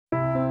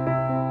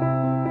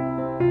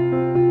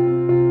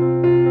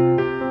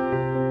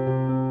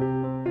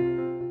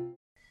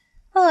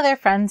there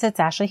friends, it's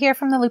Ashley here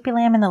from the Loopy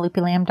Lamb and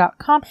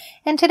theloopylamb.com,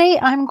 and today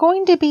I'm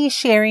going to be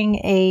sharing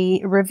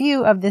a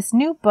review of this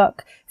new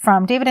book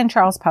from David and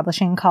Charles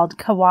Publishing called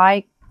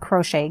Kawaii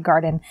Crochet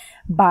Garden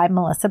by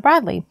Melissa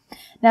Bradley.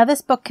 Now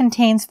this book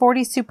contains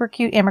 40 super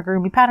cute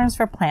amigurumi patterns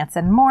for plants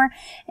and more,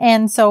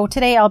 and so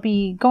today I'll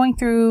be going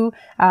through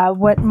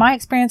what my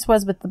experience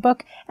was with the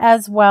book,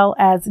 as well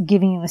as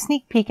giving you a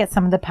sneak peek at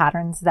some of the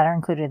patterns that are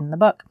included in the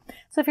book.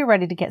 So if you're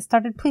ready to get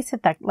started, please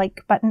hit that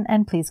like button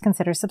and please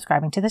consider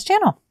subscribing to this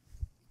channel.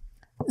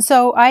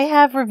 So I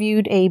have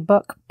reviewed a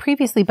book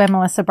previously by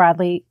Melissa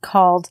Bradley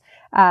called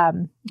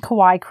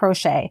Kawaii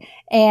Crochet,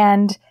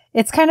 and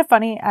it's kind of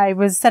funny. I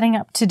was setting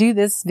up to do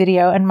this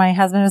video and my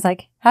husband was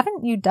like,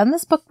 haven't you done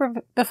this book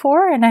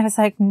before? And I was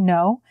like,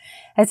 no.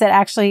 I said,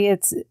 actually,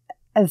 it's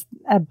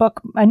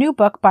a new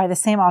book by the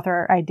same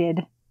author I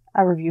did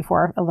a review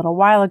for a little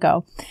while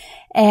ago.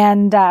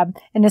 And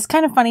it's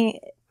kind of funny.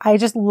 I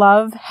just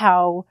love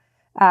how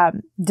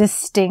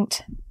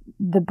distinct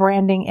the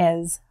branding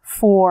is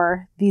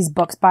for these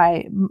books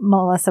by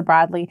Melissa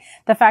Bradley.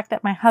 The fact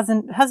that my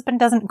husband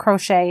doesn't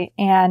crochet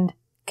and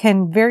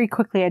can very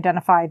quickly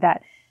identify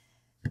that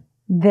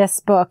this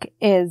book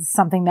is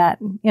something that,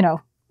 you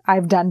know,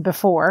 I've done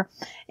before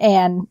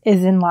and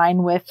is in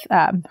line with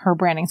her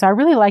branding. So I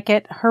really like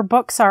it. Her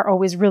books are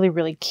always really,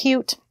 really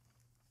cute.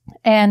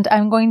 And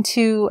I'm going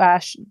to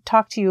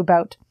talk to you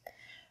about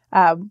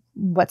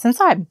what's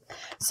inside.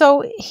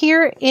 So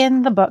here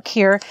in the book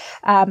here,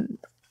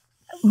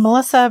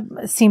 Melissa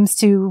seems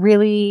to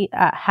really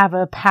have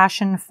a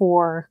passion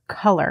for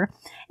color.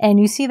 And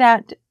you see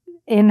that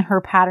in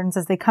her patterns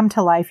as they come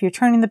to life. You're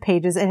turning the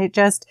pages and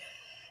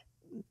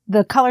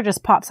the color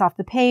just pops off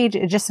the page.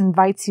 It just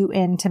invites you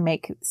in to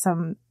make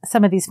some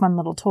of these fun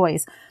little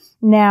toys.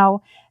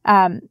 Now,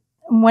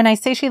 when I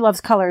say she loves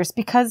colors,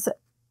 because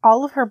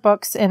all of her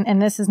books,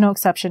 and this is no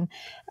exception,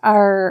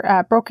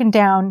 are broken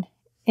down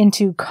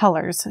into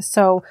colors.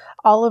 So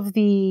all of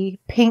the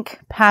pink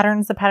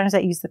patterns, the patterns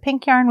that use the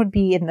pink yarn would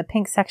be in the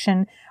pink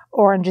section,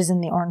 orange is in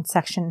the orange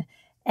section,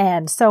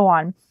 and so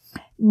on.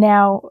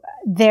 Now,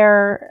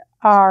 there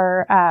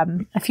are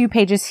a few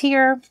pages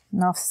here,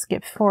 and I'll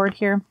skip forward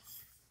here.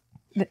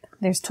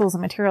 There's tools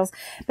and materials,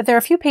 but there are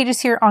a few pages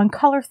here on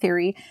color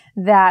theory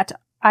that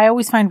I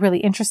always find really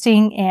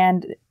interesting,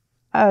 and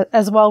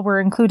as well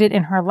were included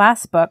in her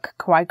last book,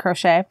 Kawaii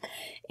Crochet.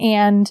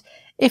 And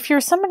if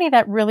you're somebody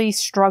that really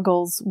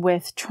struggles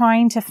with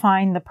trying to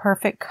find the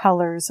perfect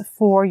colors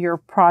for your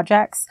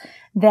projects,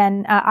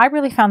 then I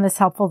really found this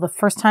helpful the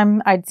first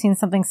time I'd seen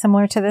something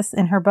similar to this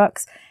in her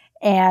books.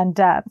 And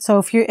so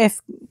if you're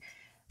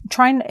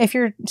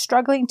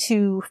struggling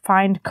to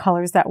find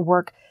colors that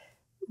work,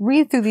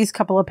 read through these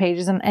couple of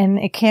pages and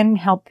it can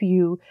help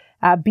you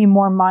be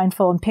more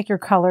mindful and pick your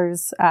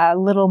colors a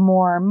little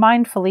more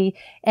mindfully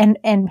and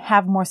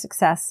have more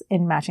success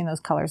in matching those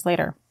colors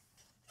later.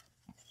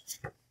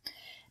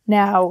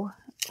 Now,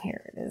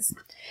 here it is.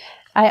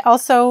 I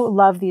also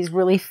love these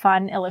really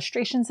fun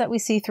illustrations that we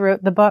see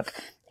throughout the book.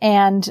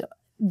 And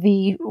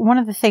one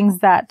of the things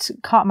that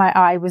caught my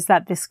eye was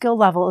that the skill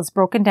level is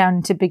broken down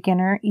into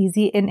beginner,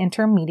 easy, and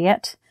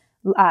intermediate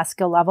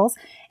skill levels.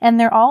 And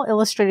they're all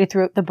illustrated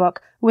throughout the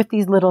book with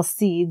these little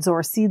seeds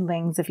or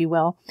seedlings, if you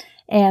will.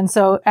 And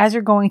so as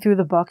you're going through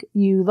the book,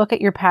 you look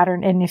at your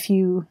pattern, and if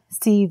you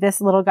see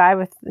this little guy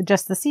with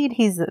just the seed,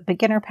 he's a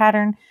beginner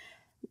pattern.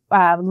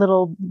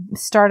 Little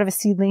start of a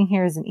seedling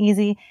here is an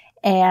easy,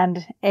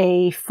 and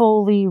a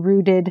fully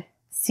rooted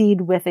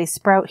seed with a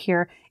sprout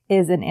here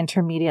is an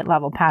intermediate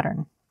level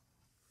pattern.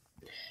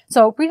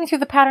 So reading through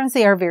the patterns,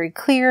 they are very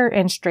clear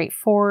and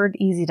straightforward,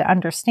 easy to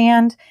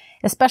understand,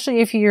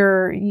 especially if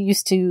you're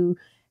used to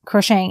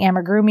crocheting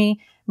amigurumi.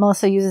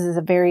 Melissa uses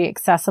a very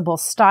accessible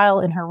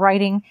style in her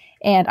writing,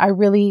 and I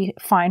really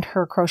find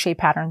her crochet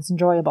patterns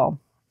enjoyable.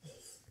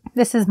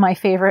 This is my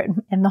favorite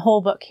in the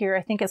whole book here.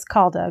 I think it's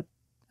called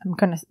I'm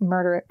going to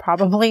murder it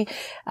probably,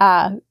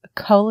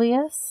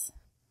 Coleus.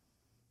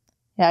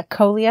 Yeah,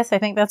 Coleus, I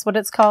think that's what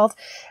it's called.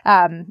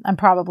 I'm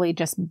probably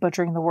just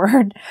butchering the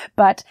word,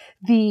 but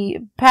the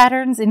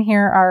patterns in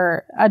here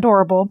are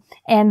adorable.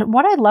 And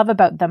what I love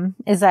about them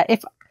is that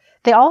if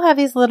they all have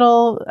these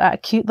little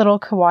cute little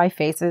kawaii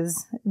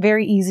faces,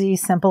 very easy,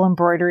 simple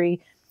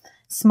embroidery,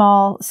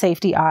 small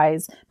safety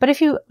eyes. But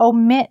if you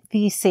omit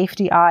the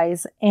safety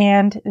eyes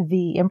and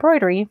the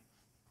embroidery,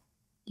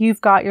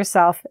 you've got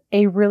yourself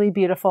a really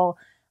beautiful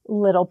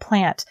little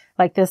plant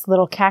like this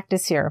little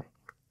cactus here.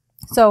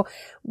 So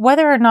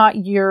whether or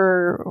not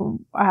you're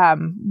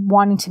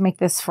wanting to make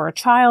this for a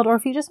child, or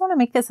if you just want to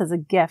make this as a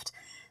gift,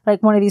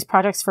 like one of these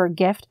projects for a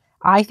gift,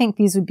 I think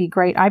these would be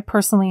great. I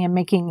personally am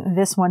making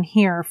this one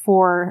here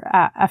for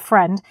a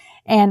friend,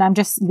 and I'm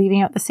just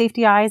leaving out the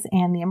safety eyes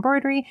and the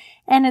embroidery,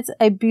 and it's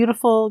a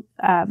beautiful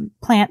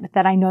plant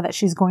that I know that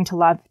she's going to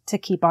love to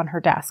keep on her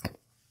desk.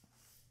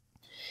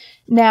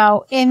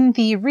 Now, in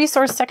the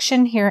resource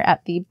section here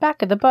at the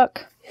back of the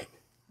book,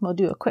 we'll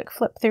do a quick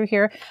flip through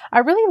here. I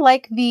really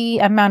like the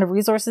amount of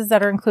resources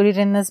that are included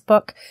in this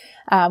book.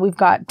 We've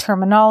got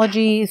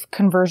terminology,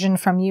 conversion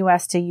from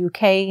US to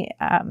UK,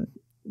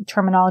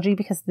 terminology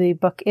because the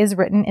book is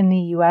written in the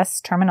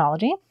US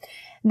terminology.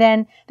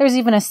 Then there's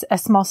even a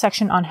small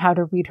section on how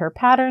to read her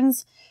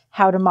patterns,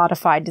 how to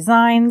modify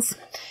designs.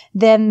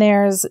 Then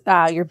there's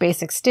your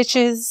basic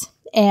stitches,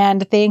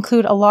 and they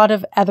include a lot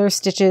of other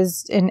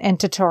stitches and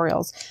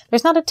tutorials.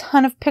 There's not a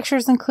ton of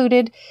pictures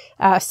included.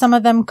 Some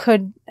of them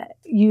could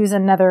use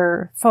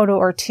another photo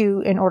or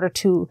two in order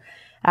to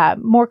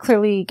more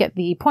clearly get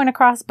the point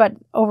across, but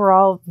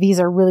overall, these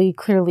are really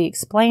clearly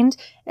explained,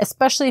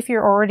 especially if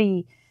you're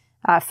already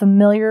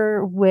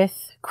familiar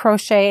with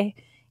crochet.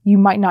 You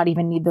might not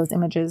even need those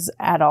images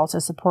at all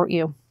to support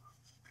you.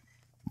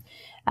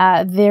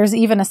 There's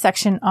even a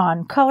section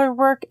on color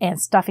work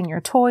and stuffing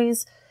your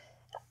toys.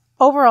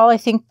 Overall, I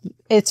think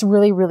it's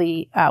really,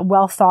 really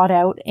well thought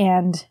out,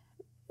 and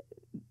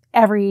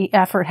every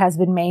effort has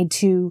been made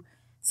to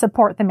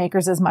support the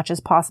makers as much as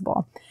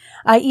possible.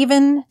 I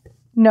even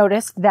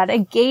noticed that a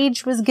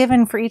gauge was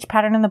given for each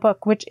pattern in the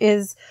book, which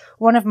is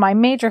one of my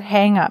major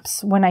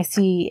hang-ups when I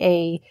see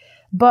a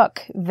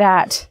book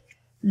that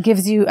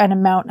gives you an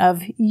amount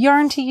of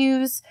yarn to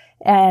use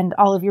and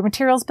all of your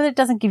materials, but it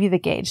doesn't give you the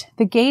gauge.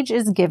 The gauge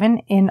is given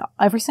in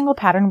every single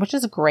pattern, which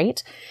is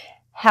great.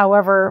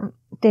 However,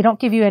 they don't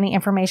give you any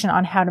information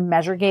on how to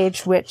measure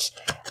gauge, which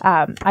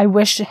I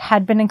wish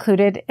had been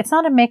included. It's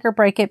not a make or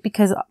break it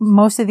because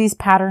most of these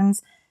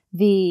patterns,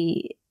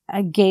 the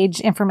gauge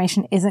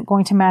information isn't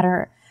going to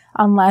matter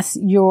unless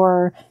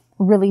you're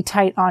really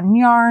tight on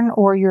yarn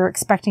or you're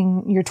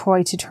expecting your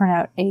toy to turn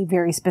out a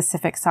very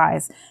specific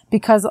size.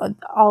 Because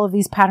all of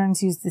these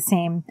patterns use the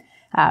same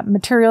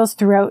materials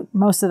throughout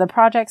most of the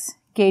projects,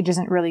 gauge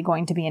isn't really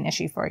going to be an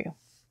issue for you.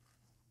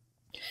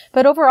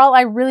 But overall,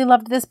 I really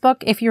loved this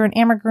book. If you're an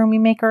amigurumi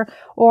maker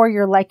or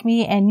you're like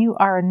me and you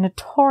are a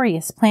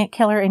notorious plant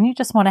killer and you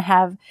just want to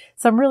have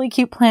some really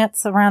cute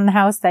plants around the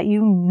house that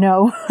you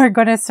know are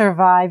going to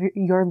survive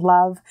your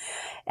love,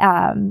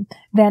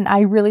 then I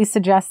really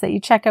suggest that you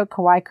check out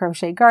Kawaii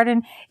Crochet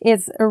Garden.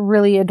 It's a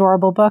really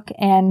adorable book,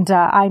 and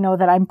I know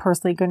that I'm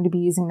personally going to be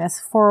using this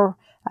for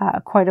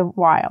quite a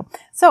while.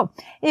 So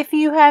if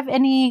you have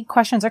any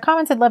questions or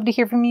comments, I'd love to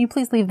hear from you.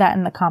 Please leave that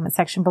in the comment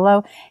section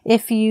below.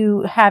 If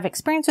you have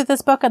experience with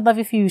this book, I'd love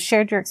if you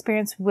shared your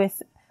experience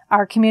with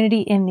our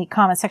community in the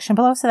comment section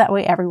below, so that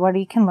way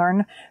everybody can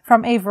learn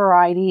from a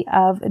variety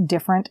of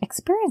different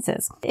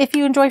experiences. If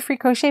you enjoy free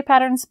crochet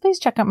patterns, please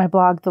check out my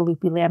blog,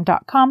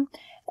 theloopylamb.com.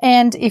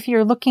 And if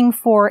you're looking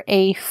for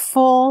a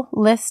full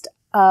list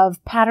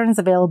of patterns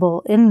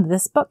available in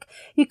this book,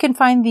 you can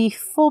find the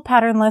full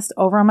pattern list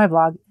over on my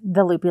blog,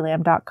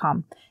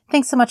 theloopylamb.com.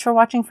 Thanks so much for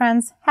watching,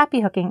 friends. Happy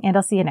hooking, and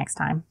I'll see you next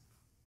time.